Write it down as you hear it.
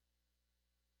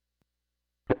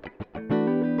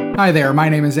Hi there, my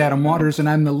name is Adam Waters, and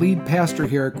I'm the lead pastor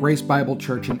here at Grace Bible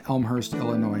Church in Elmhurst,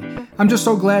 Illinois. I'm just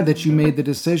so glad that you made the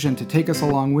decision to take us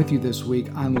along with you this week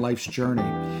on life's journey.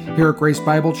 Here at Grace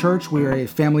Bible Church, we are a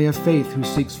family of faith who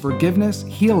seeks forgiveness,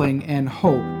 healing, and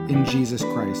hope in Jesus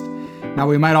Christ. Now,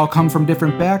 we might all come from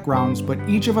different backgrounds, but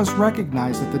each of us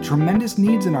recognize that the tremendous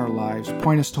needs in our lives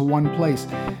point us to one place,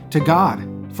 to God,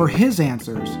 for His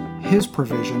answers, His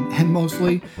provision, and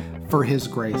mostly for His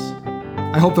grace.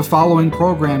 I hope the following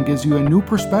program gives you a new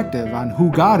perspective on who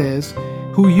God is,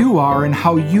 who you are, and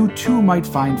how you too might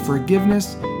find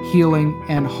forgiveness, healing,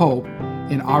 and hope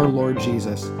in our Lord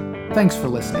Jesus. Thanks for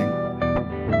listening.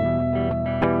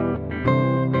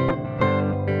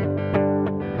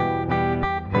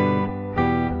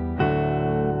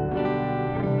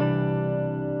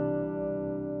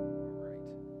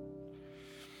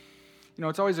 You know,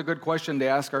 it's always a good question to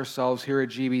ask ourselves here at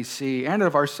GBC and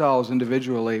of ourselves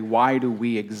individually, why do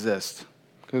we exist?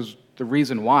 Because the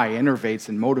reason why innervates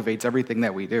and motivates everything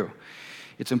that we do.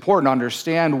 It's important to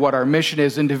understand what our mission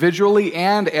is individually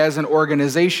and as an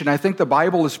organization. I think the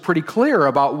Bible is pretty clear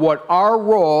about what our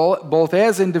role, both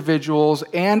as individuals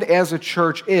and as a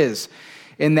church, is.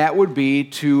 And that would be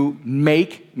to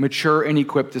make mature and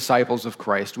equipped disciples of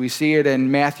Christ. We see it in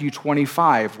Matthew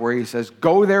 25, where he says,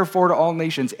 "Go therefore to all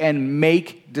nations and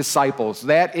make disciples."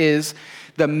 That is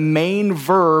the main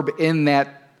verb in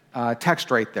that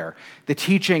text right there. The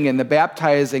teaching and the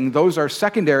baptizing, those are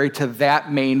secondary to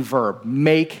that main verb,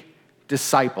 make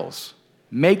disciples.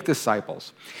 Make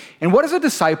disciples. And what does a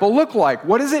disciple look like?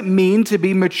 What does it mean to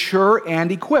be mature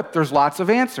and equipped? There's lots of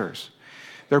answers.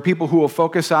 There are people who will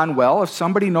focus on, well, if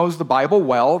somebody knows the Bible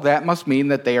well, that must mean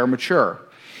that they are mature.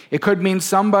 It could mean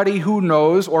somebody who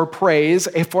knows or prays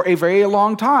for a very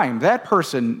long time. That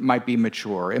person might be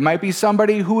mature. It might be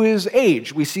somebody who is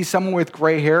aged. We see someone with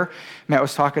gray hair. Matt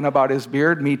was talking about his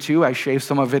beard. Me too. I shaved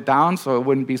some of it down so it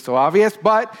wouldn't be so obvious.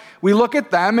 But we look at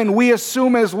them and we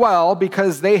assume as well,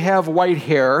 because they have white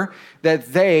hair,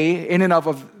 that they, in and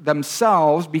of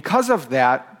themselves, because of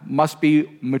that, must be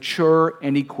mature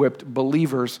and equipped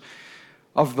believers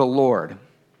of the Lord.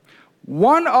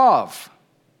 One of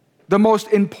the most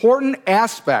important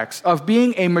aspects of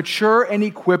being a mature and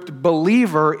equipped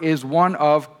believer is one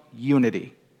of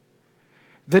unity.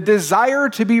 The desire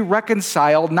to be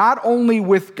reconciled not only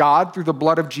with God through the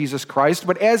blood of Jesus Christ,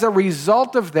 but as a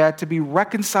result of that, to be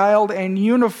reconciled and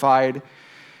unified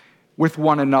with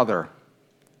one another.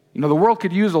 You know, the world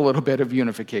could use a little bit of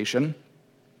unification.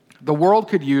 The world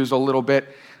could use a little bit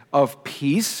of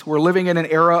peace. We're living in an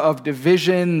era of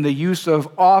division, the use of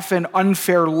often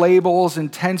unfair labels,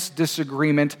 intense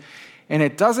disagreement, and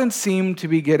it doesn't seem to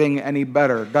be getting any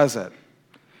better, does it?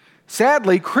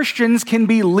 Sadly, Christians can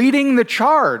be leading the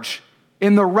charge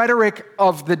in the rhetoric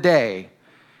of the day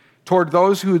toward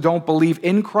those who don't believe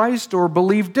in Christ or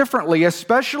believe differently,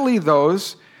 especially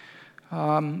that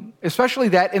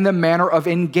in the manner of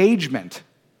engagement.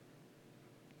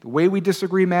 The way we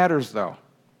disagree matters, though.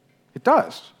 It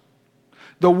does.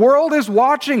 The world is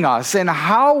watching us, and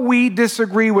how we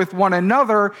disagree with one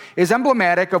another is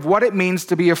emblematic of what it means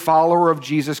to be a follower of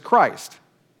Jesus Christ.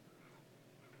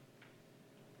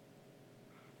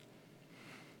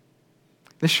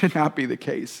 This should not be the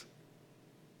case.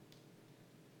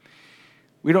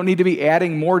 We don't need to be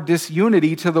adding more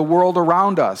disunity to the world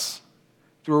around us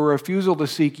through a refusal to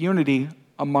seek unity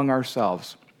among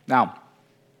ourselves. Now,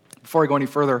 before I go any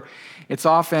further, it's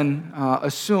often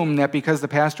assumed that because the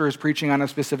pastor is preaching on a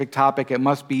specific topic, it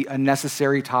must be a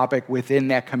necessary topic within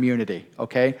that community,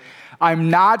 okay?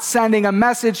 I'm not sending a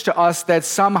message to us that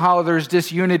somehow there's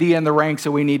disunity in the ranks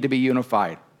and we need to be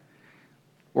unified.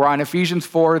 We're on Ephesians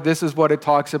 4. This is what it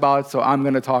talks about, so I'm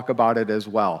going to talk about it as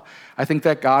well. I think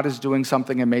that God is doing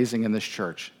something amazing in this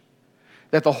church.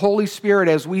 That the Holy Spirit,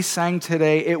 as we sang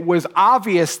today, it was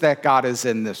obvious that God is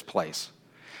in this place.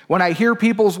 When I hear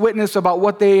people's witness about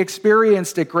what they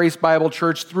experienced at Grace Bible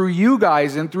Church through you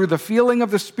guys and through the feeling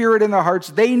of the Spirit in their hearts,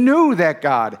 they knew that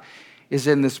God is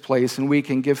in this place, and we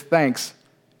can give thanks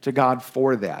to God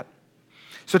for that.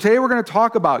 So today we're going to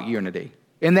talk about unity,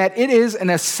 and that it is an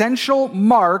essential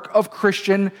mark of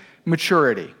Christian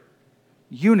maturity.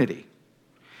 Unity.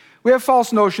 We have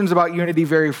false notions about unity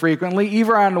very frequently.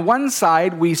 Either on one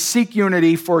side, we seek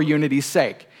unity for unity's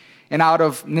sake. And out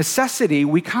of necessity,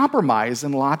 we compromise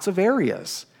in lots of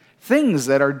areas. Things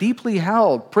that are deeply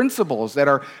held, principles that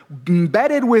are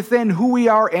embedded within who we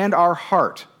are and our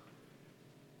heart.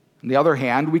 On the other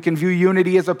hand, we can view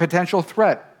unity as a potential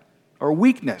threat or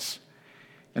weakness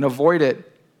and avoid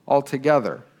it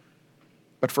altogether.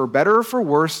 But for better or for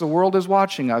worse, the world is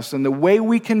watching us, and the way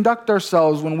we conduct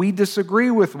ourselves when we disagree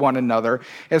with one another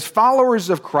as followers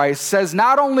of Christ says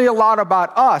not only a lot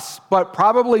about us, but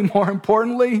probably more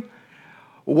importantly,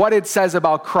 what it says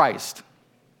about Christ.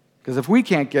 Because if we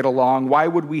can't get along, why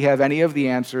would we have any of the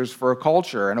answers for a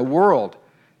culture and a world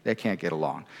that can't get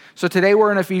along? So today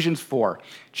we're in Ephesians 4.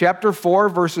 Chapter 4,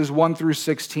 verses 1 through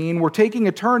 16. We're taking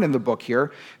a turn in the book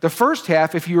here. The first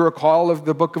half, if you recall, of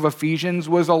the book of Ephesians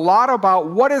was a lot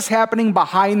about what is happening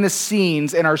behind the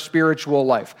scenes in our spiritual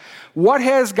life. What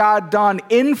has God done,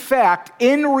 in fact,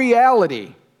 in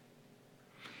reality?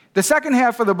 The second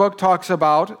half of the book talks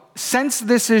about, since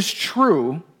this is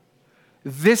true,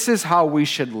 this is how we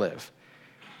should live.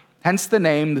 Hence the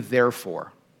name,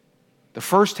 Therefore. The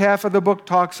first half of the book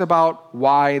talks about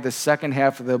why. The second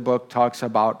half of the book talks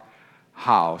about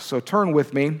how. So turn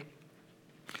with me.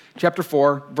 Chapter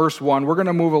 4, verse 1. We're going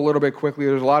to move a little bit quickly.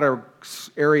 There's a lot of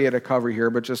area to cover here,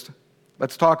 but just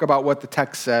let's talk about what the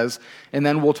text says, and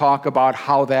then we'll talk about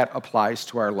how that applies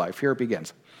to our life. Here it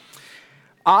begins.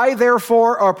 I,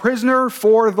 therefore, a prisoner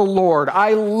for the Lord.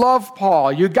 I love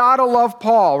Paul. You got to love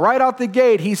Paul. Right out the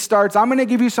gate, he starts, I'm going to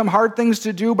give you some hard things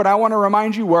to do, but I want to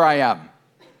remind you where I am.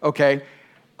 Okay,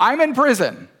 I'm in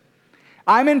prison.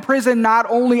 I'm in prison not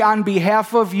only on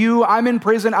behalf of you, I'm in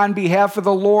prison on behalf of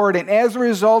the Lord. And as a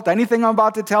result, anything I'm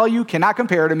about to tell you cannot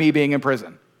compare to me being in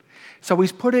prison. So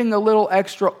he's putting a little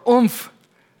extra oomph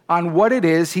on what it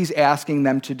is he's asking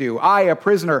them to do. I, a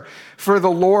prisoner for the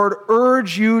Lord,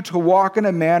 urge you to walk in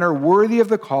a manner worthy of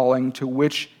the calling to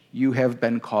which you have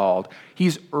been called.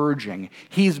 He's urging,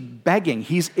 he's begging,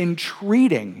 he's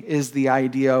entreating is the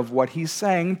idea of what he's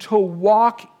saying, to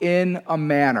walk in a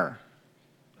manner.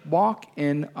 Walk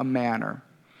in a manner.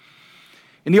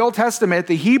 In the Old Testament,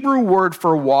 the Hebrew word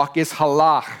for walk is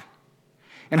halach.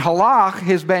 And halach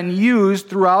has been used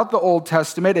throughout the Old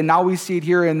Testament, and now we see it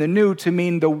here in the New, to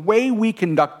mean the way we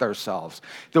conduct ourselves,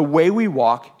 the way we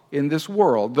walk in this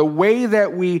world, the way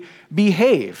that we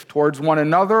behave towards one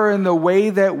another, and the way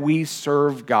that we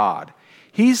serve God.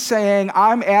 He's saying,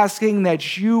 I'm asking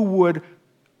that you would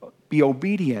be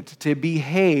obedient, to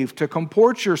behave, to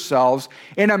comport yourselves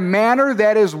in a manner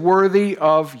that is worthy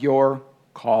of your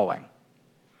calling.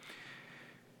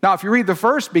 Now, if you read the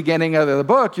first beginning of the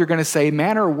book, you're going to say,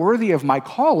 manner worthy of my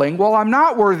calling. Well, I'm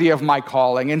not worthy of my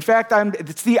calling. In fact,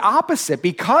 it's the opposite.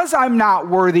 Because I'm not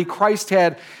worthy, Christ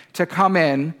had to come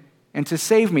in and to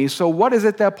save me. So what is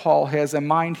it that Paul has in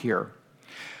mind here?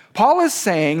 Paul is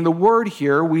saying, the word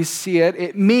here, we see it,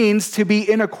 it means to be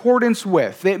in accordance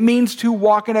with. It means to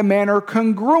walk in a manner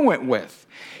congruent with.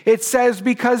 It says,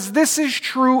 because this is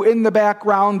true in the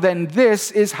background, then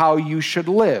this is how you should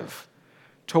live.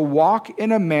 To walk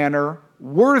in a manner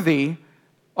worthy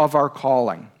of our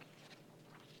calling.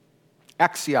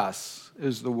 Axios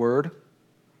is the word.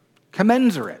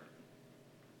 Commensurate.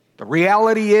 The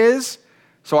reality is,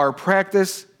 so our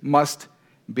practice must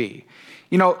be.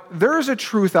 You know, there is a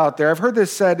truth out there. I've heard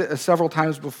this said several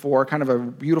times before. Kind of a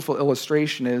beautiful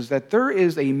illustration is that there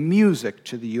is a music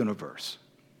to the universe.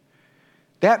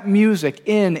 That music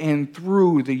in and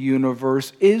through the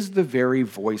universe is the very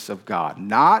voice of God.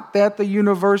 Not that the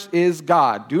universe is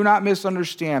God. Do not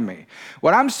misunderstand me.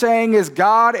 What I'm saying is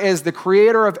God, as the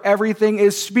creator of everything,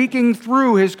 is speaking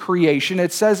through his creation.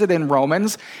 It says it in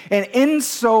Romans. And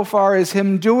insofar as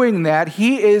him doing that,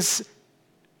 he is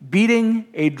beating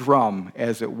a drum,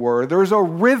 as it were. There's a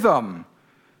rhythm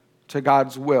to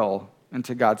God's will and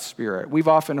to God's Spirit. We've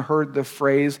often heard the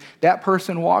phrase, that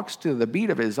person walks to the beat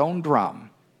of his own drum.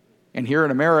 And here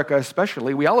in America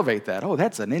especially, we elevate that. Oh,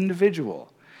 that's an individual.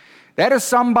 That is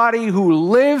somebody who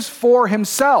lives for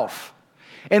himself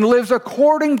and lives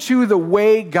according to the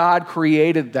way God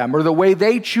created them, or the way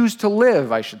they choose to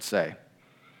live, I should say.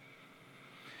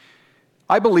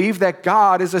 I believe that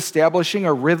God is establishing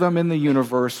a rhythm in the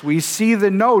universe. We see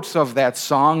the notes of that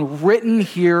song written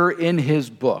here in his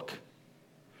book.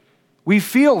 We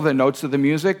feel the notes of the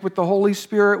music with the Holy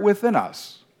Spirit within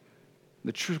us.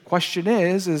 The true question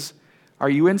is, are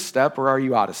you in step or are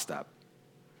you out of step?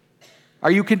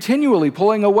 Are you continually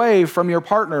pulling away from your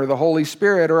partner, the Holy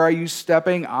Spirit, or are you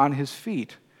stepping on his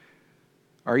feet?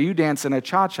 Are you dancing a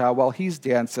cha-cha while he's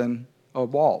dancing a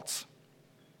waltz?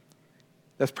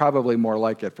 That's probably more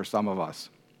like it for some of us.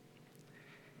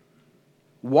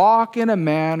 Walk in a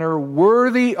manner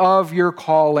worthy of your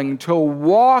calling, to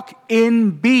walk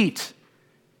in beat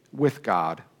with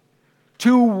God,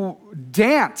 to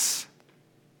dance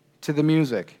to the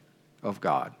music of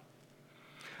God.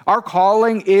 Our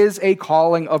calling is a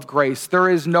calling of grace. There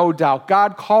is no doubt.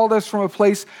 God called us from a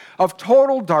place of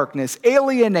total darkness,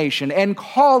 alienation, and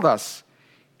called us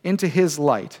into his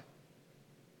light.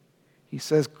 He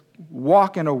says,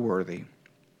 walk in a worthy.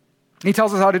 He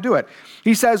tells us how to do it.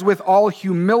 He says, with all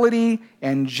humility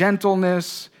and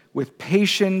gentleness, with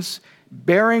patience,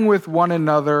 bearing with one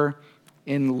another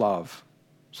in love.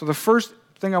 So the first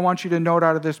thing I want you to note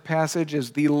out of this passage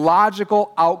is the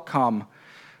logical outcome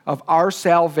of our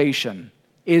salvation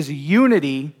is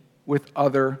unity with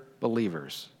other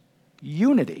believers.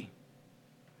 Unity.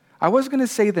 I was going to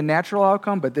say the natural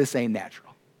outcome, but this ain't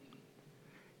natural.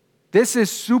 This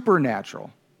is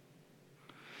supernatural.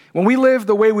 When we live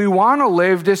the way we want to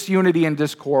live, disunity and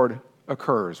discord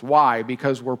occurs. Why?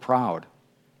 Because we're proud.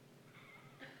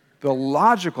 The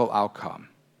logical outcome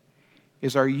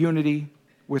is our unity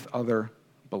with other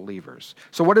believers.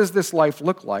 So what does this life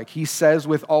look like? He says,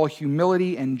 with all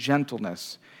humility and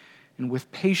gentleness and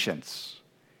with patience,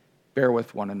 bear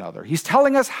with one another. He's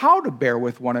telling us how to bear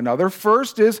with one another.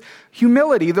 First is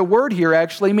humility. The word here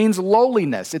actually means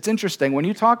lowliness. It's interesting. When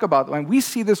we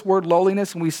see this word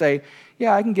lowliness and we say,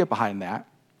 yeah, I can get behind that.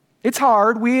 It's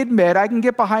hard, we admit. I can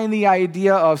get behind the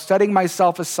idea of setting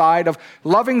myself aside, of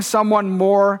loving someone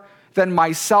more than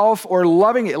myself, or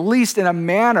loving at least in a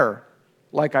manner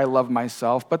like I love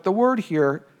myself. But the word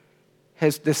here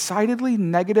has decidedly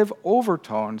negative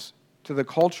overtones to the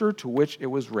culture to which it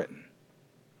was written.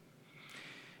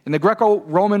 In the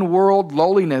Greco-Roman world,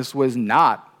 lowliness was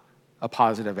not a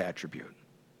positive attribute.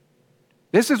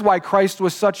 This is why Christ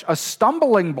was such a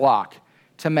stumbling block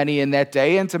to many in that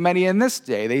day and to many in this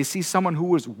day. They see someone who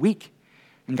was weak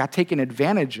and got taken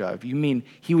advantage of. You mean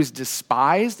he was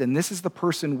despised and this is the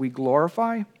person we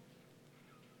glorify?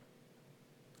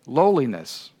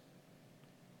 Lowliness.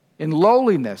 In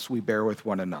lowliness, we bear with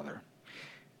one another.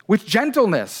 With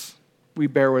gentleness, we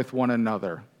bear with one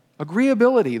another.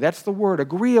 Agreeability, that's the word,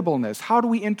 agreeableness. How do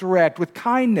we interact with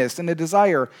kindness and a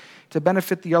desire to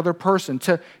benefit the other person,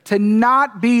 to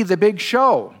not be the big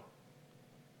show,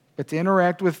 but to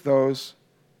interact with those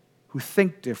who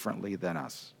think differently than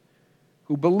us,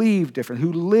 who believe different,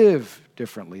 who live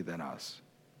differently than us,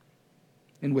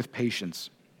 and with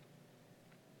patience.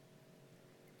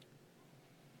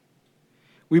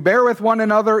 We bear with one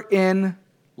another in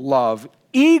love,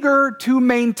 eager to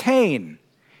maintain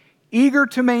the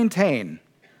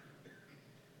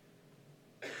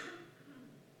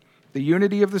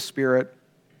unity of the Spirit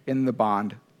in the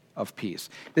bond of peace.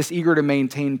 This eager to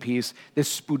maintain peace,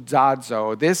 this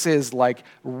spoudazo, this is like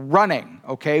running,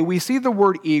 okay? We see the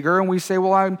word eager and we say,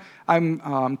 well,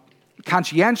 I'm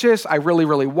conscientious, I really,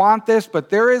 really want this, but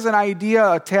there is an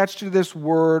idea attached to this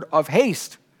word of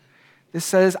haste. This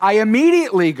says, I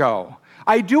immediately go.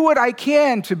 I do what I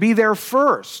can to be there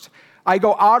first. I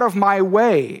go out of my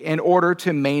way in order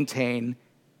to maintain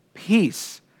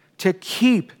peace, to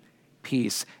keep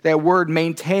peace. That word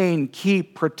maintain,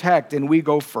 keep, protect, and we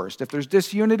go first. If there's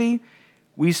disunity,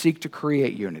 we seek to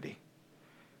create unity.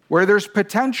 Where there's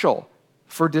potential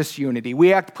for disunity,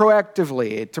 we act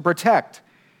proactively to protect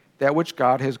that which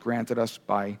God has granted us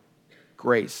by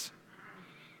grace.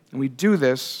 And we do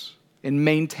this and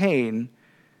maintain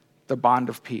the bond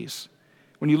of peace.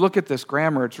 When you look at this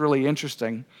grammar, it's really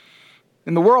interesting.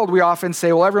 In the world, we often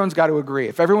say, well, everyone's got to agree.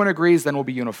 If everyone agrees, then we'll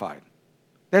be unified.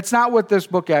 That's not what this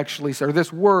book actually says, or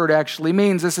this word actually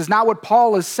means. This is not what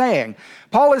Paul is saying.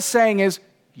 Paul is saying is,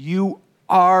 you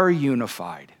are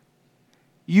unified.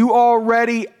 You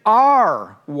already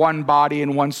are one body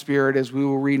and one spirit, as we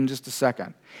will read in just a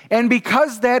second. And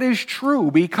because that is true,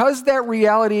 because that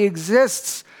reality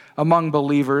exists among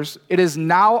believers, it is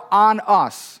now on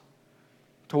us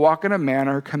to walk in a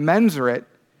manner commensurate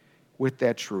with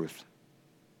that truth.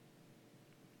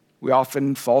 We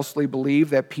often falsely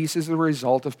believe that peace is the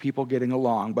result of people getting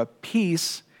along, but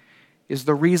peace is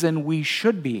the reason we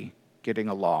should be getting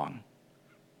along.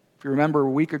 If you remember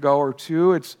a week ago or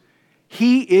two,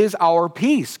 He is our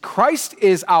peace. Christ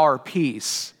is our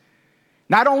peace.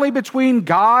 Not only between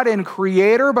God and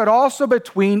Creator, but also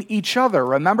between each other.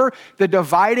 Remember, the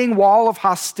dividing wall of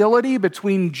hostility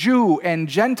between Jew and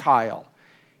Gentile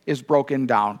is broken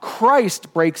down.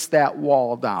 Christ breaks that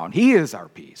wall down. He is our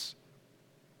peace.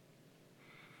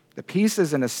 The peace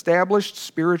is an established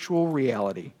spiritual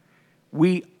reality.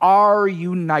 We are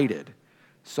united,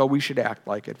 so we should act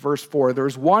like it. Verse 4,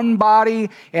 there's one body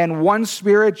and one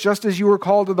spirit, just as you were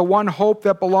called to the one hope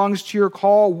that belongs to your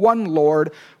call, one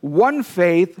Lord, one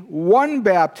faith, one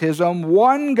baptism,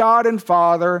 one God and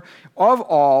Father of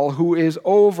all, who is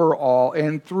over all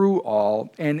and through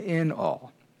all and in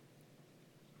all.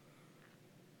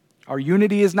 Our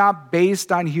unity is not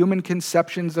based on human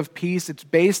conceptions of peace. It's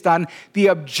based on the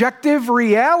objective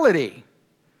reality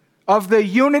of the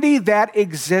unity that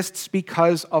exists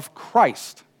because of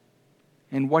Christ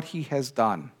and what He has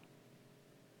done.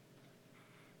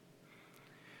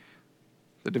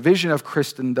 The division of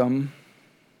Christendom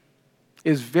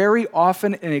is very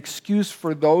often an excuse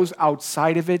for those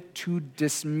outside of it to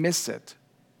dismiss it.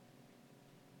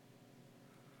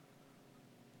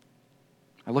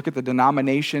 I look at the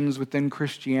denominations within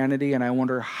Christianity and I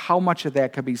wonder how much of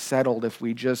that could be settled if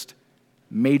we just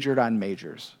majored on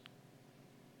majors.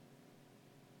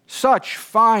 Such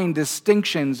fine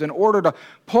distinctions in order to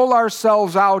pull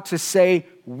ourselves out to say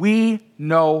we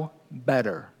know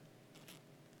better.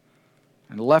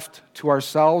 And left to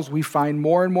ourselves, we find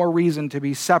more and more reason to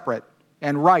be separate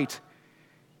and right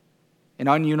and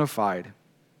ununified.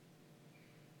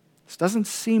 This doesn't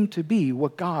seem to be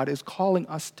what God is calling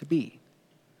us to be.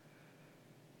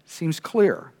 It seems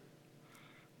clear.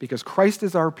 Because Christ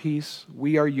is our peace,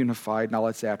 we are unified. Now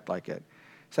let's act like it.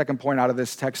 Second point out of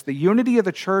this text, the unity of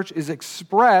the church is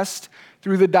expressed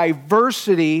through the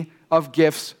diversity of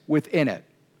gifts within it.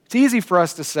 It's easy for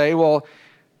us to say, well,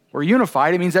 we're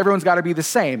unified. It means everyone's got to be the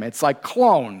same. It's like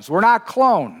clones. We're not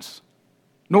clones,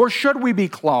 nor should we be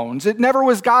clones. It never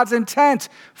was God's intent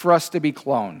for us to be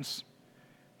clones.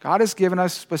 God has given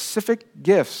us specific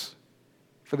gifts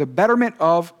for the betterment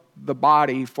of the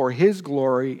body, for His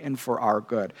glory and for our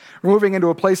good. We're moving into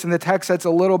a place in the text that's a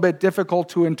little bit difficult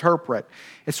to interpret.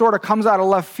 It sort of comes out of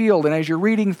left field, and as you're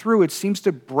reading through, it seems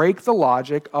to break the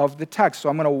logic of the text. So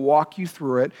I'm going to walk you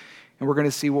through it, and we're going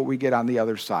to see what we get on the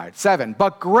other side. 7,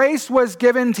 but grace was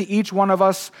given to each one of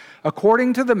us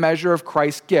according to the measure of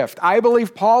Christ's gift. I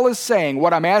believe Paul is saying,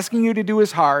 what I'm asking you to do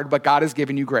is hard, but God has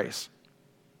given you grace.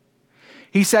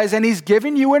 He says, and He's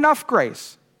given you enough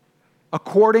grace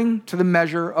according to the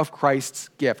measure of Christ's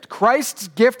gift. Christ's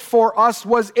gift for us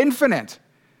was infinite.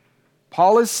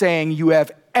 Paul is saying you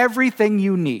have everything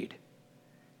you need,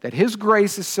 that His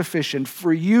grace is sufficient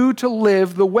for you to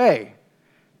live the way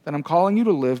that I'm calling you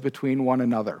to live between one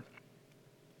another.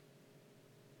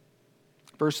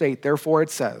 Verse 8, therefore it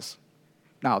says,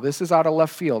 now this is out of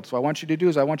left field, so I want you to do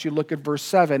is I want you to look at verse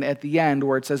 7 at the end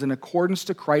where it says in accordance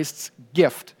to Christ's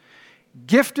gift.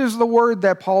 Gift is the word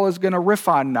that Paul is going to riff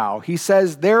on now. He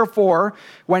says, therefore,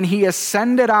 when He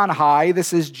ascended on high,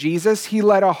 this is Jesus, He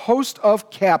led a host of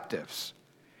captives,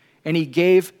 and He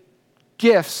gave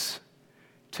gifts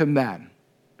to men.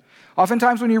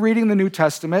 Oftentimes when you're reading the New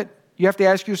Testament, you have to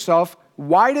ask yourself,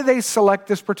 why do they select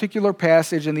this particular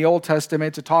passage in the Old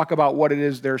Testament to talk about what it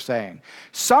is they're saying?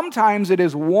 Sometimes it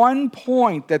is one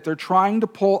point that they're trying to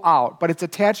pull out, but it's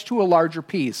attached to a larger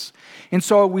piece. And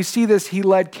so we see this, He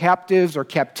led captives or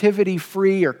captivity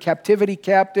free or captivity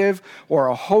captive or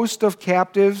a host of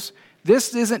captives.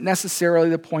 This isn't necessarily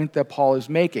the point that Paul is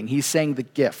making. He's saying the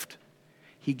gift.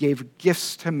 He gave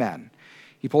gifts to men.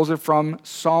 He pulls it from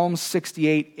Psalm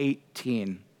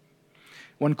 68:18.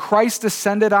 When Christ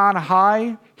ascended on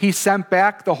high, He sent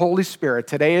back the Holy Spirit.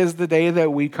 Today is the day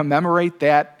that we commemorate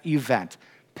that event,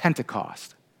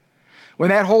 Pentecost. When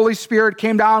that Holy Spirit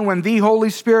came down, when the Holy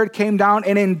Spirit came down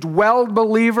and indwelled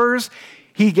believers,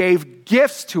 He gave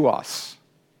gifts to us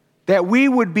that we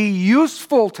would be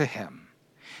useful to Him,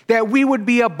 that we would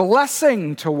be a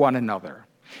blessing to one another.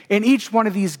 And each one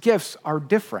of these gifts are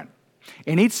different.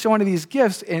 And each one of these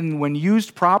gifts, when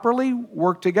used properly,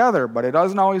 work together, but it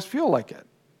doesn't always feel like it.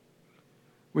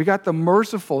 We got the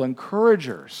merciful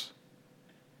encouragers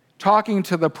talking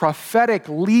to the prophetic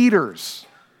leaders.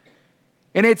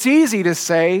 And it's easy to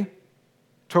say,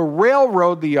 to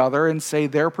railroad the other and say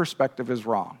their perspective is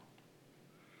wrong.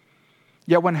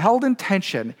 Yet when held in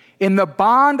tension in the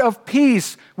bond of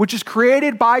peace, which is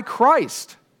created by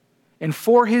Christ and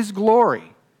for His glory,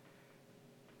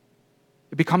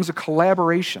 it becomes a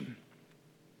collaboration.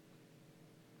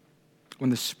 When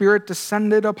the Spirit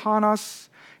descended upon us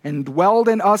and dwelled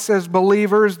in us as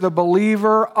believers, the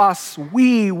believer, us,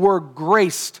 we were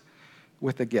graced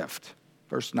with a gift.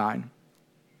 Verse 9.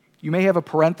 You may have a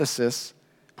parentheses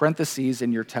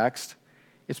in your text.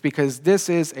 It's because this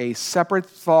is a separate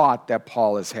thought that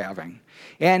Paul is having.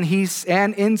 And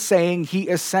in saying He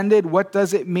ascended, what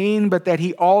does it mean? But that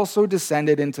He also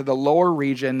descended into the lower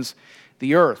regions,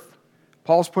 the earth.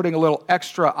 Paul's putting a little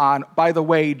extra on, by the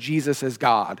way, Jesus is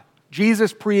God.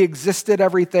 Jesus pre-existed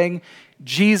everything.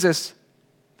 Jesus,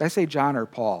 did I say John or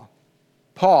Paul?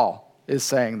 Paul is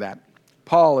saying that.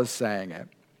 Paul is saying it.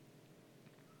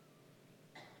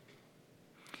 It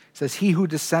says, He who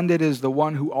descended is the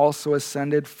one who also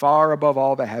ascended far above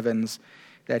all the heavens,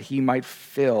 that He might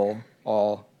fill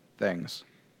all things.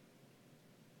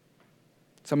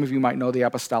 Some of you might know the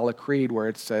Apostolic Creed where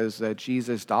it says that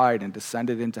Jesus died and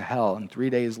descended into hell and 3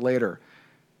 days later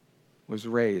was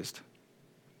raised.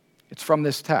 It's from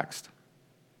this text.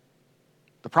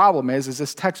 The problem is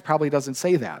this text probably doesn't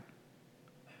say that.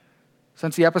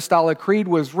 Since the Apostolic Creed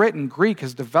was written, Greek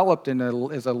has developed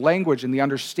as a language and the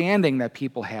understanding that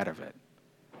people had of it.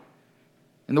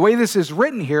 And the way this is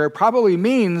written here, it probably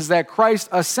means that Christ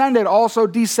ascended also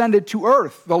descended to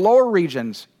earth, the lower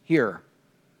regions here,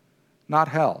 not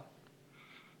hell.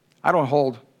 I don't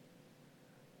hold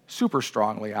super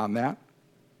strongly on that,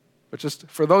 but just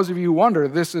for those of you who wonder,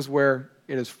 this is where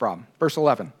it is from. Verse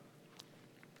 11.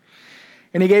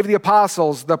 And he gave the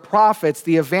apostles, the prophets,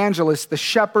 the evangelists, the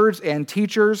shepherds, and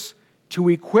teachers to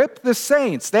equip the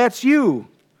saints, that's you,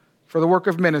 for the work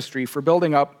of ministry, for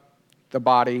building up the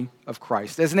body of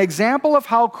Christ. As an example of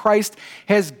how Christ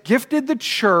has gifted the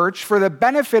church for the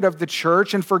benefit of the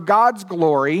church and for God's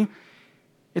glory,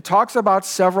 it talks about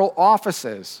several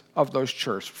offices of those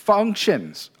church,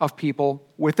 functions of people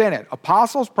within it.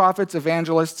 Apostles, prophets,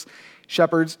 evangelists,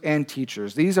 shepherds, and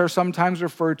teachers. These are sometimes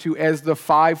referred to as the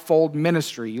fivefold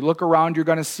ministry. You look around, you're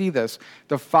going to see this,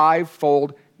 the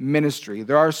fivefold ministry.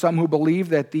 There are some who believe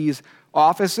that these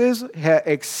offices,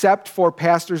 except for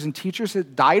pastors and teachers,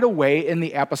 had died away in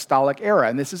the apostolic era,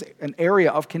 and this is an area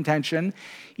of contention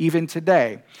even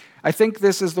today. I think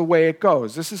this is the way it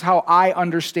goes. This is how I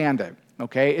understand it.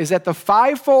 Okay, is that the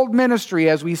fivefold ministry,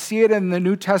 as we see it in the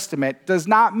New Testament, does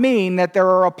not mean that there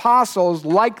are apostles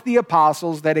like the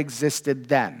apostles that existed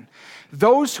then.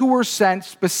 Those who were sent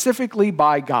specifically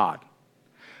by God.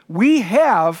 We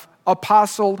have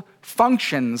apostled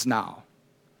functions now.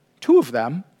 2 of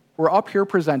them were up here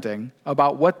presenting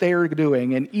about what they are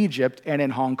doing in Egypt and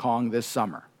in Hong Kong this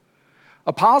summer.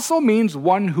 Apostle means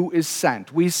one who is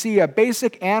sent. We see a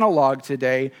basic analog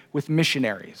today with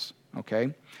missionaries,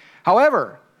 okay?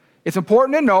 However, it's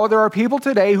important to know there are people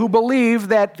today who believe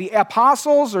that the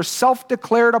apostles or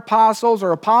self-declared apostles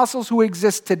or apostles who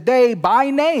exist today by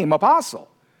name, apostle,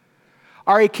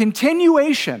 are a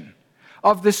continuation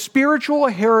of the spiritual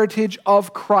heritage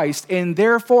of Christ and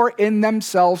therefore in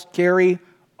themselves carry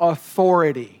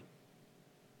authority.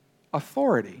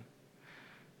 Authority.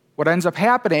 What ends up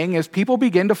happening is people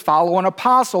begin to follow an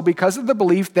apostle because of the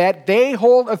belief that they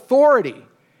hold authority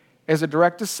as a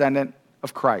direct descendant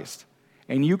of Christ.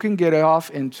 And you can get off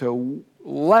into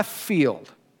left field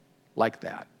like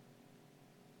that.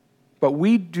 But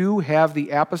we do have the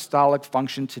apostolic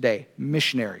function today,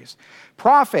 missionaries.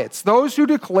 Prophets, those who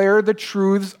declare the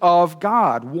truths of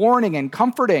God, warning and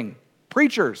comforting,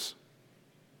 preachers.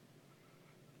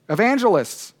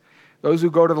 Evangelists, those who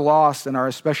go to the lost and are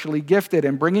especially gifted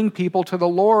in bringing people to the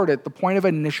Lord at the point of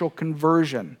initial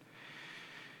conversion.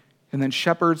 And then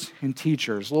shepherds and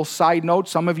teachers. A little side note,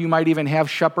 some of you might even have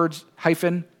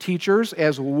shepherds-teachers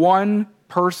as one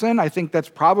person. I think that's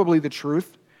probably the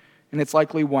truth, and it's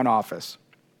likely one office.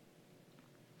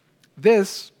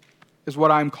 This is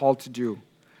what I'm called to do,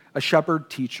 a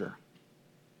shepherd-teacher.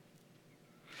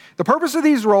 The purpose of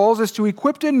these roles is to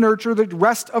equip and nurture the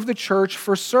rest of the church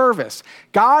for service.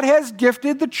 God has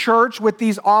gifted the church with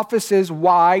these offices.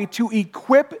 Why? To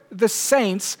equip the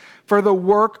saints for the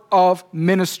work of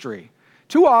ministry.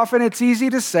 Too often it's easy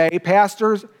to say,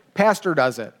 pastor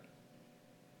does it.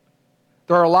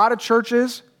 There are a lot of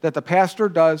churches that the pastor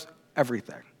does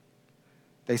everything.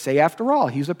 They say, after all,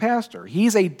 he's a pastor.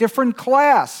 He's a different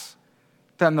class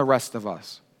than the rest of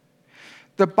us.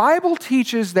 The Bible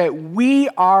teaches that we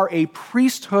are a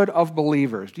priesthood of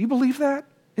believers. Do you believe that?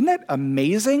 Isn't that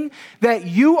amazing? That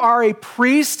you are a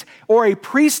priest or a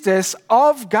priestess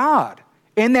of God,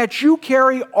 and that you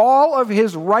carry all of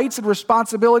his rights and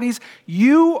responsibilities.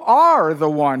 You are the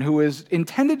one who is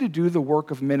intended to do the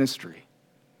work of ministry.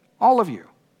 All of you.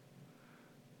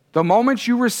 The moment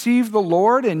you receive the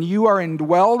Lord and you are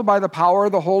indwelled by the power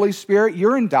of the Holy Spirit,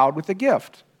 you're endowed with a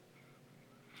gift.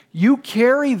 You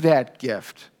carry that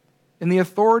gift in the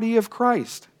authority of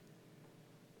Christ.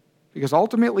 Because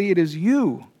ultimately it is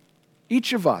you,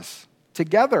 each of us,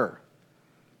 together,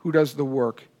 who does the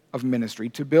work of ministry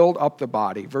to build up the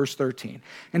body. Verse 13.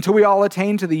 Until we all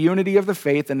attain to the unity of the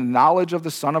faith and the knowledge of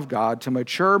the Son of God, to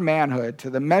mature manhood, to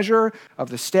the measure of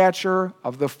the stature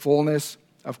of the fullness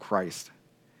of Christ.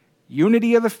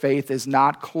 Unity of the faith is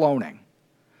not cloning.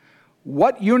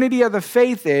 What unity of the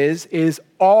faith is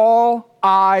all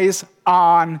eyes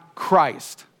on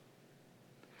Christ.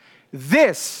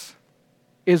 This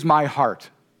is my heart.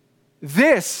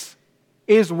 This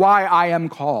is why I am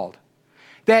called.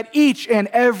 That each and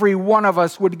every one of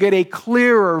us would get a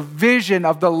clearer vision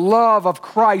of the love of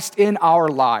Christ in our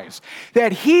lives.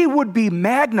 That he would be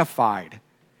magnified,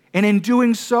 and in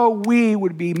doing so, we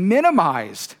would be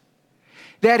minimized.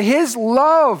 That his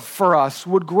love for us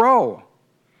would grow,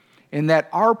 and that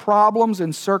our problems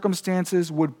and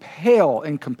circumstances would pale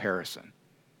in comparison.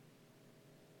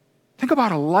 Think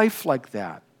about a life like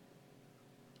that.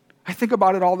 I think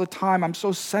about it all the time. I'm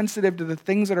so sensitive to the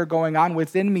things that are going on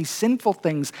within me, sinful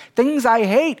things, things I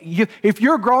hate. If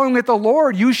you're growing with the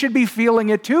Lord, you should be feeling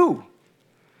it too.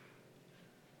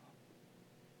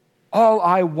 All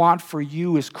I want for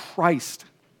you is Christ,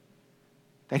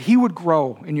 that he would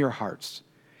grow in your hearts,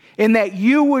 and that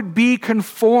you would be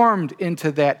conformed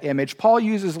into that image. Paul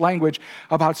uses language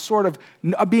about sort of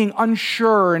being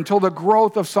unsure until the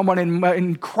growth of someone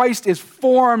in Christ is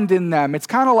formed in them. It's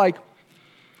kind of like,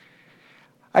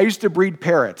 I used to breed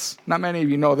parrots. Not many of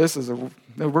you know this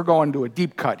we're going to a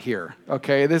deep cut here,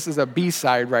 okay? This is a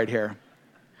B-side right here.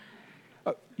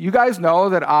 You guys know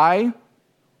that I'll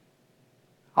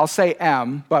say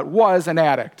am, but was an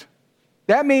addict.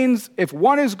 That means if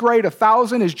 1 is great,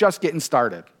 1,000 is just getting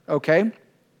started, okay?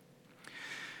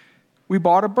 We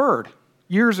bought a bird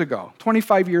years ago,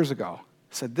 25 years ago.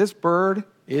 Said, this bird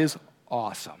is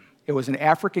awesome. It was an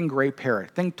African gray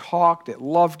parrot. Thing talked, it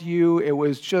loved you. It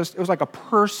was like a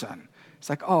person. It's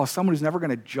like, oh, someone who's never going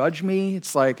to judge me.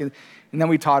 It's like, and then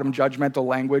we taught him judgmental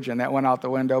language, and that went out the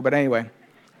window. But anyway,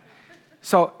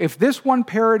 so if this one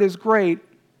parrot is great,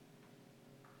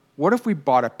 what if we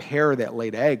bought a pair that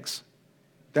laid eggs?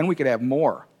 Then we could have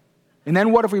more. And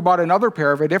then what if we bought another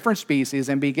pair of a different species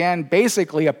and began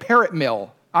basically a parrot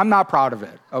mill? I'm not proud of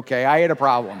it, okay? I had a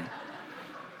problem.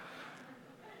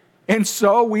 And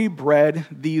so we bred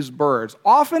these birds.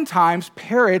 Oftentimes,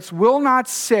 parrots will not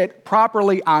sit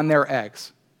properly on their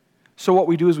eggs. So what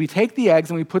we do is we take the eggs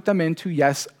and we put them into,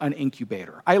 yes, an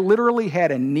incubator. I literally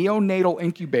had a neonatal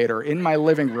incubator in my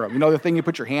living room. You know the thing you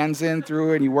put your hands in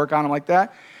through and you work on them like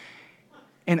that?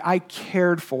 And I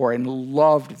cared for and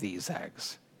loved these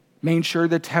eggs. Made sure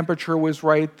the temperature was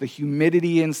right, the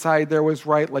humidity inside there was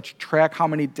right. Let's track how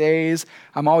many days.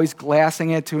 I'm always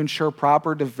glassing it to ensure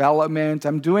proper development.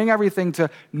 I'm doing everything to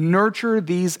nurture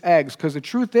these eggs, because the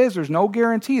truth is there's no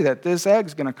guarantee that this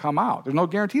egg's going to come out. There's no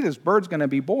guarantee this bird's going to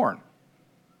be born.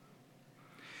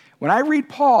 When I read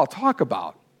Paul talk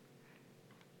about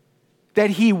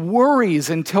that he worries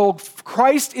until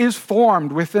Christ is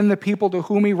formed within the people to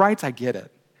whom he writes, I get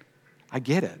it. I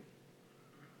get it.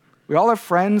 We all have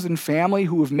friends and family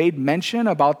who have made mention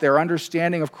about their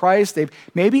understanding of Christ. They've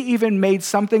maybe even made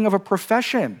something of a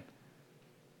profession.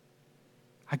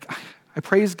 I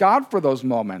praise God for those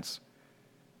moments.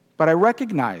 But I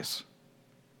recognize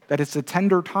that it's a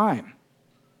tender time,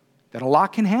 that a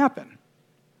lot can happen.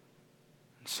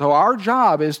 So our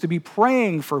job is to be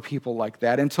praying for people like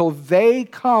that until they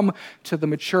come to the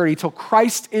maturity, till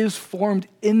Christ is formed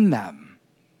in them.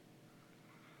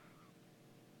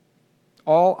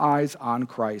 All eyes on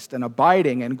Christ, an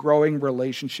abiding and growing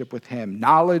relationship with him,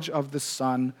 knowledge of the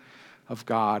Son of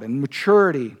God, and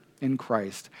maturity in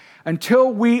Christ,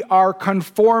 until we are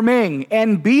conforming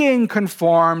and being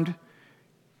conformed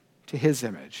to his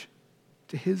image.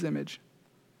 To his image.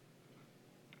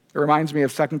 It reminds me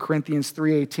of 2 Corinthians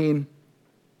 3:18.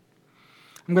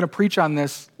 I'm going to preach on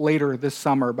this later this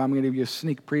summer, but I'm going to give you a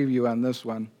sneak preview on this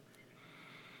one.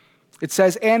 It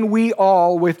says, and we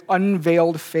all with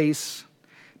unveiled face,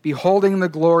 beholding the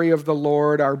glory of the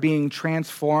Lord, are being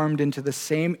transformed into the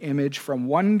same image from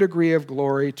one degree of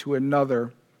glory to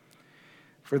another.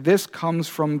 For this comes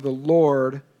from the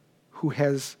Lord who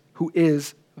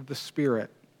is the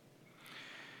Spirit.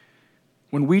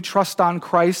 When we trust on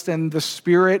Christ and the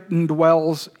Spirit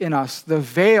indwells in us, the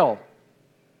veil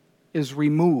is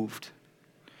removed.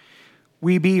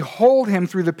 We behold him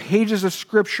through the pages of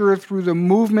Scripture, through the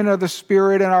movement of the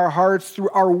Spirit in our hearts, through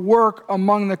our work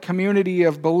among the community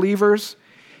of believers,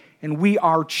 and we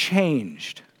are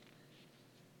changed.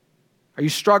 Are you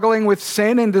struggling with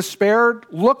sin and despair?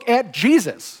 Look at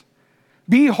Jesus.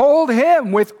 Behold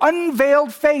him with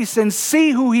unveiled face and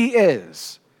see who he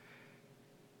is,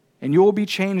 and you will be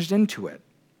changed into it.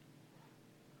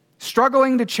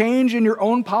 Struggling to change in your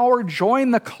own power?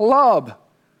 Join the club.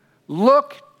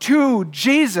 Look to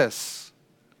Jesus.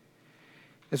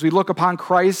 As we look upon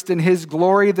Christ and his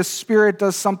glory, the Spirit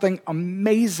does something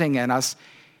amazing in us.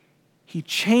 He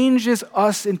changes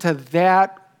us into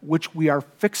that which we are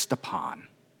fixed upon.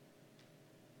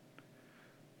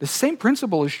 The same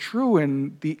principle is true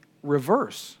in the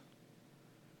reverse.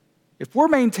 If we're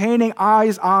maintaining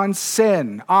eyes on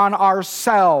sin, on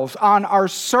ourselves, on our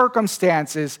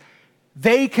circumstances,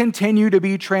 they continue to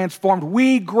be transformed.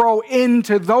 We grow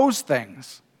into those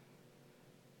things.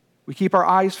 We keep our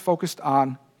eyes focused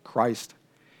on Christ.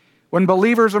 When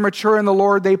believers are mature in the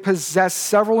Lord, they possess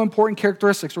several important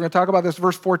characteristics. We're going to talk about this,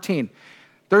 verse 14.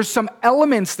 There's some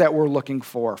elements that we're looking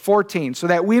for. 14, so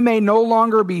that we may no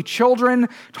longer be children,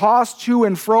 tossed to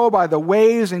and fro by the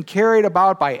waves and carried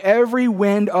about by every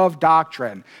wind of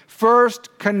doctrine.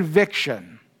 First,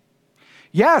 conviction.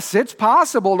 Yes, it's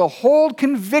possible to hold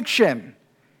conviction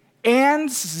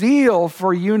and zeal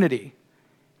for unity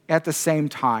at the same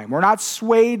time. We're not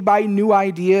swayed by new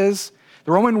ideas.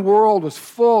 The Roman world was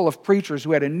full of preachers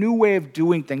who had a new way of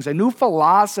doing things, a new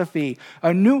philosophy,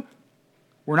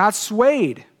 we're not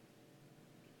swayed.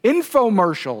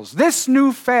 Infomercials, this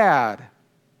new fad,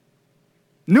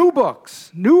 new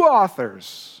books, new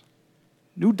authors,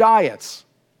 new diets.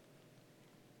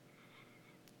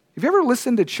 Have you ever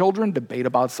listened to children debate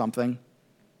about something?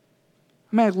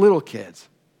 I mean, little kids.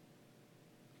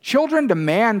 Children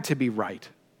demand to be right.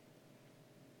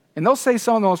 And they'll say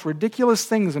some of the most ridiculous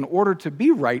things in order to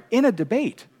be right in a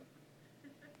debate.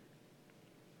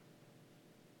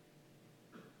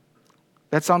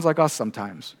 That sounds like us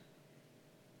sometimes.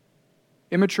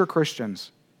 Immature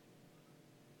Christians.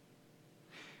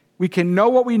 We can know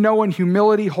what we know in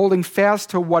humility, holding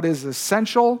fast to what is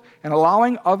essential and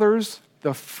allowing others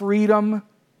the freedom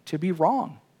to be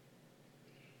wrong.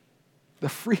 The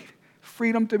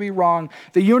freedom to be wrong.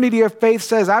 The unity of faith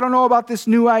says, I don't know about this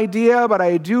new idea, but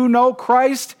I do know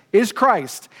Christ is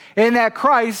Christ, and that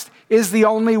Christ is the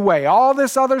only way. All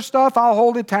this other stuff, I'll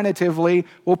hold it tentatively.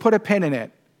 We'll put a pin in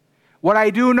it. What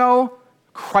I do know,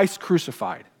 Christ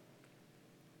crucified.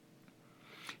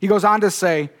 He goes on to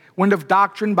say, wind of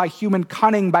doctrine by human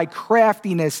cunning, by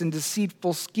craftiness and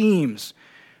deceitful schemes.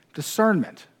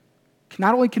 Discernment.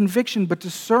 Not only conviction, but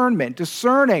discernment.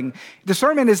 Discerning.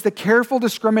 Discernment is the careful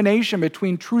discrimination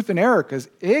between truth and error, because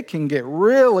it can get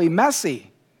really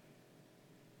messy.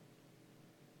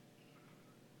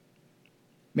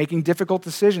 Making difficult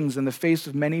decisions in the face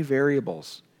of many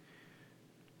variables.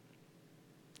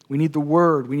 We need the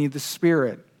Word, we need the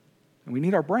Spirit, and we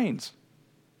need our brains.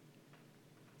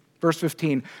 Verse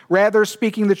 15, rather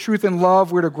speaking the truth in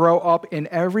love, we're to grow up in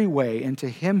every way into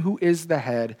Him who is the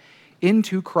head,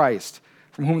 into Christ,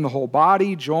 from whom the whole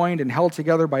body, joined and held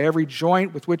together by every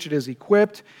joint with which it is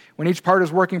equipped, when each part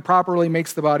is working properly,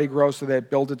 makes the body grow so that it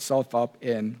builds itself up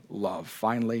in love.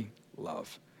 Finally,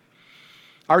 love.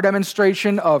 Our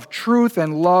demonstration of truth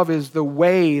and love is the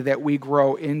way that we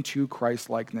grow into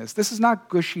Christ-likeness. This is not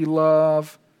gushy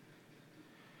love.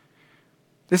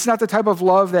 This is not the type of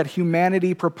love that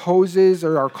humanity proposes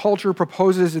or our culture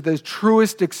proposes as the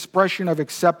truest expression of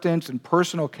acceptance and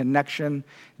personal connection.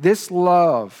 This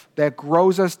love that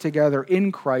grows us together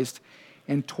in Christ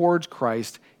and towards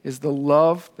Christ is the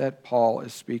love that Paul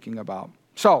is speaking about.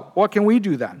 So, what can we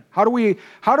do then? How do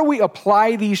we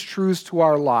apply these truths to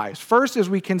our lives? First, as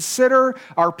we consider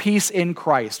our peace in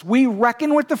Christ, we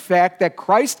reckon with the fact that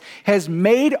Christ has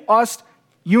made us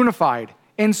unified.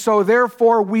 And so,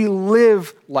 therefore, we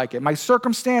live like it. My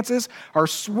circumstances are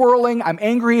swirling. I'm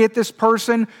angry at this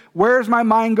person. Where does my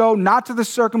mind go? Not to the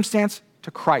circumstance, to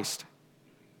Christ.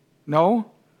 No,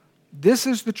 this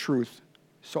is the truth,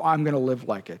 so I'm going to live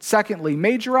like it. Secondly,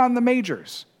 major on the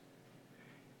majors.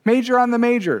 Major on the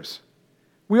majors.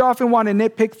 We often want to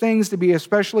nitpick things to be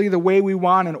especially the way we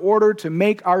want in order to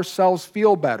make ourselves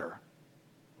feel better.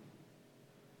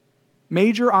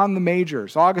 Major on the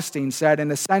majors. Augustine said, in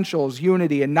essentials,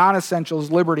 unity, and non-essentials,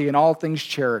 liberty, and all things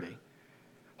charity.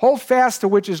 Hold fast to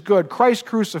which is good, Christ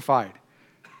crucified.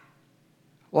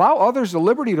 Allow others the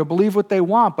liberty to believe what they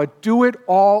want, but do it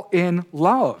all in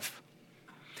love.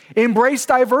 Embrace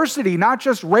diversity, not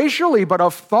just racially, but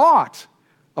of thought,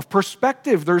 of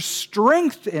perspective. There's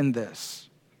strength in this.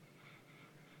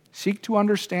 Seek to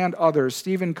understand others.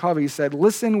 Stephen Covey said,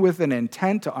 listen with an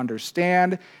intent to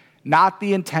understand, not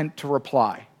the intent to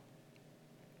reply.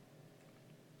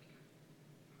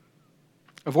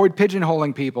 Avoid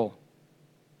pigeonholing people.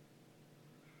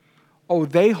 Oh,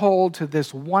 they hold to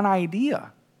this one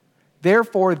idea.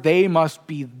 Therefore, they must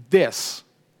be this.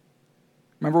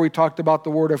 Remember, we talked about the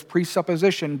word of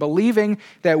presupposition, believing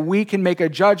that we can make a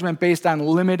judgment based on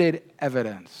limited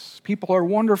evidence. People are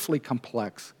wonderfully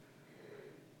complex.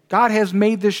 God has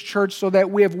made this church so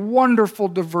that we have wonderful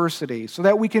diversity, so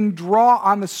that we can draw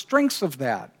on the strengths of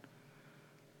that.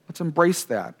 Let's embrace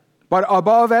that. But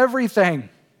above everything,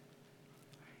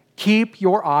 keep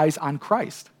your eyes on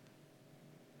Christ.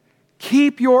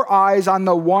 Keep your eyes on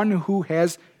the one who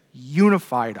has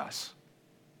unified us.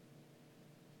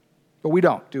 But we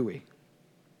don't, do we?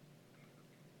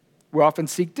 We often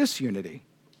seek disunity.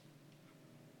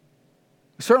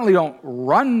 We certainly don't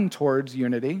run towards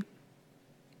unity.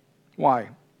 Why?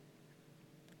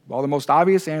 Well, the most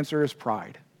obvious answer is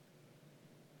pride.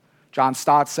 John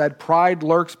Stott said, pride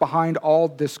lurks behind all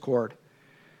discord,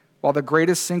 while the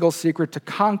greatest single secret to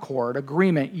concord,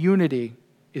 agreement, unity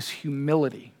is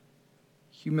humility.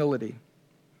 Humility.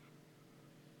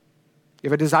 You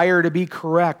have a desire to be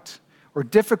correct, or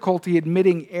difficulty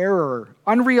admitting error,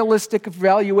 unrealistic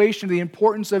evaluation of the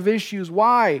importance of issues.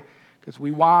 Why? Because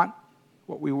we want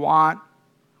what we want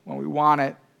when we want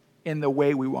it, in the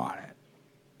way we want it,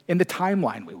 in the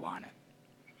timeline we want it.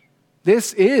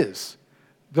 This is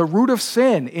the root of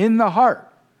sin in the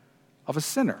heart of a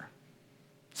sinner.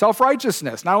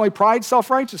 Self-righteousness, not only pride,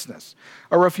 self-righteousness,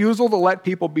 a refusal to let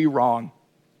people be wrong.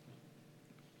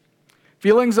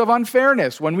 Feelings of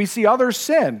unfairness when we see others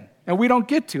sin and we don't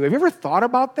get to. Have you ever thought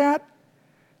about that?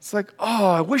 It's like, oh,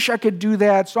 I wish I could do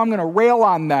that, so I'm going to rail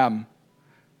on them.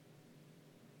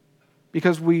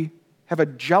 Because we have a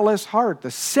jealous heart.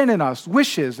 The sin in us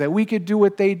wishes that we could do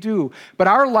what they do. But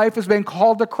our life has been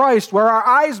called to Christ, where our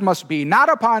eyes must be, not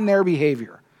upon their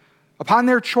behavior, upon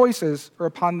their choices, or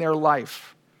upon their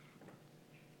life.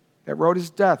 That road is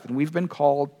death, and we've been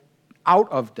called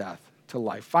out of death to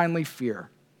life. Finally, fear.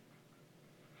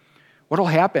 What will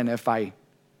happen if I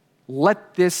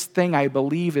let this thing I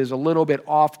believe is a little bit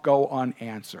off go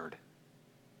unanswered?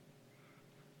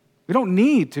 We don't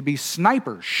need to be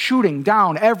snipers shooting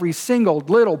down every single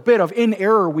little bit of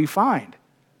error we find.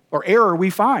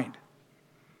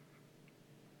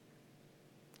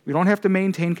 We don't have to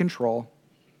maintain control,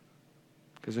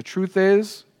 because the truth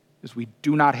is we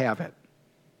do not have it.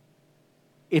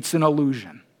 It's an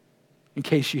illusion, in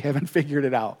case you haven't figured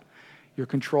it out. Your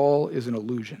control is an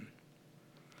illusion.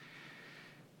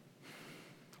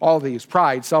 All these,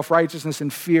 pride, self-righteousness,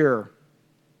 and fear,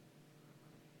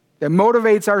 that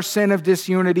motivates our sin of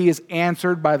disunity is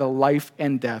answered by the life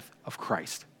and death of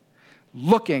Christ.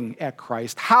 Looking at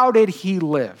Christ, how did he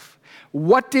live?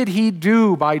 What did he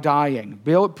do by dying,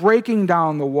 breaking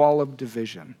down the wall of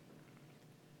division?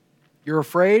 You're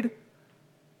afraid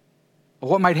of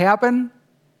what might happen?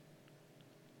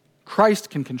 Christ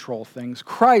can control things.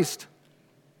 Christ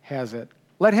has it.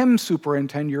 Let him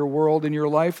superintend your world and your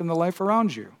life and the life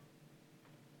around you.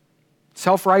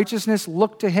 Self-righteousness,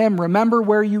 look to him. Remember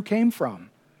where you came from.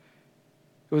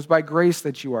 It was by grace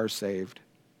that you are saved.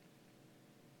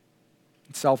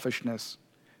 And selfishness,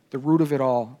 the root of it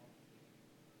all.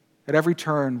 At every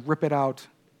turn, rip it out.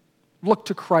 Look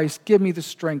to Christ. Give me the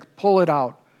strength. Pull it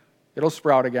out. It'll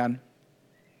sprout again.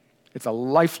 It's a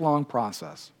lifelong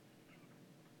process.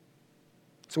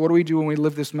 So what do we do when we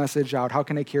live this message out? How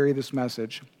can I carry this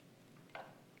message?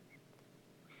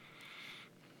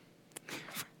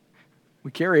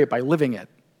 We carry it by living it.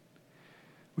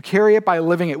 We carry it by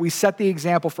living it. We set the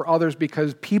example for others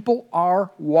because people are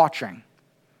watching.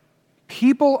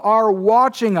 People are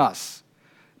watching us,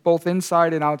 both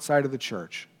inside and outside of the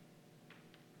church.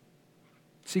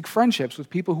 Seek friendships with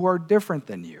people who are different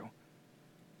than you.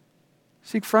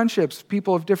 Seek friendships with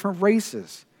people of different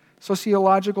races,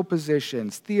 sociological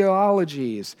positions,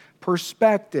 theologies,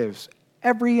 perspectives,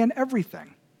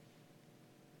 everything.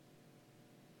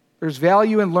 There's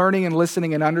value in learning and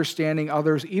listening and understanding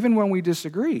others even when we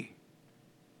disagree.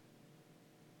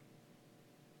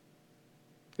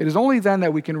 It is only then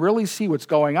that we can really see what's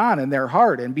going on in their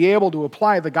heart and be able to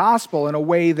apply the gospel in a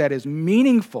way that is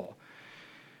meaningful.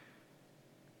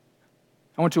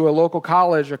 I went to a local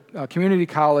college, a community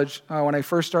college, when I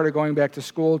first started going back to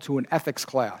school, to an ethics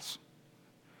class.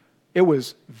 It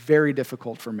was very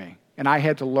difficult for me, and I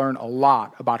had to learn a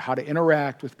lot about how to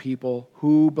interact with people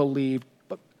who believed.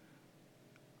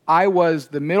 I was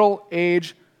the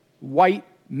middle-aged, white,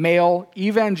 male,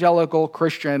 evangelical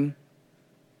Christian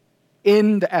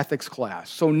in the ethics class.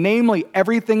 So namely,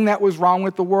 everything that was wrong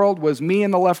with the world was me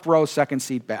in the left row, second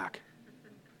seat back.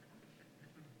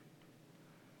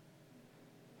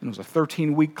 And it was a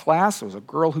 13-week class. There was a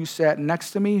girl who sat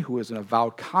next to me who was an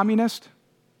avowed communist.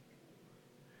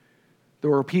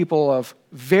 There were people of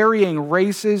varying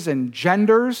races and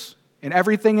genders and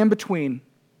everything in between.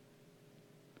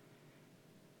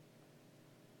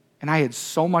 And I had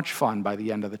so much fun by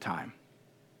the end of the time.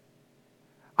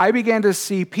 I began to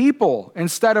see people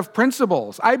instead of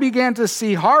principles. I began to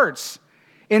see hearts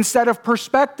instead of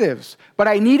perspectives. But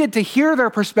I needed to hear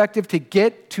their perspective to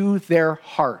get to their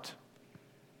heart.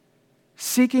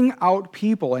 Seeking out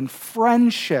people and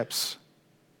friendships.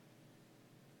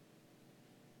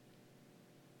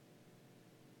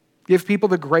 Give people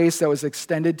the grace that was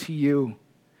extended to you.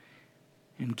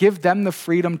 And give them the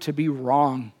freedom to be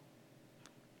wrong.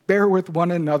 Bear with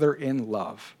one another in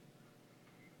love.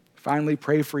 Finally,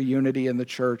 pray for unity in the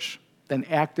church, then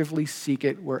actively seek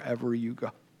it wherever you go.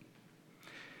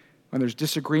 When there's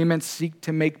disagreement, seek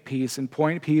to make peace and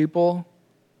point people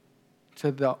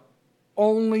to the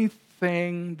only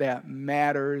thing that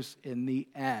matters in the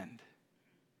end,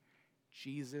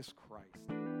 Jesus Christ.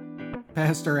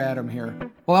 Pastor Adam here.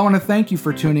 Well, I want to thank you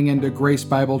for tuning into Grace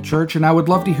Bible Church, and I would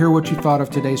love to hear what you thought of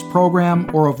today's program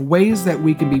or of ways that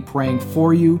we can be praying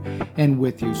for you and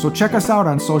with you. So check us out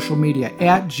on social media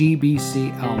at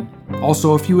GBC Elm.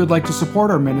 Also, if you would like to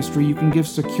support our ministry, you can give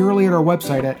securely at our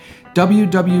website at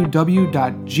www.gbcelm.org.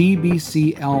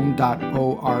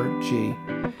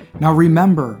 Now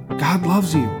remember, God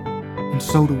loves you, and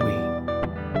so do we.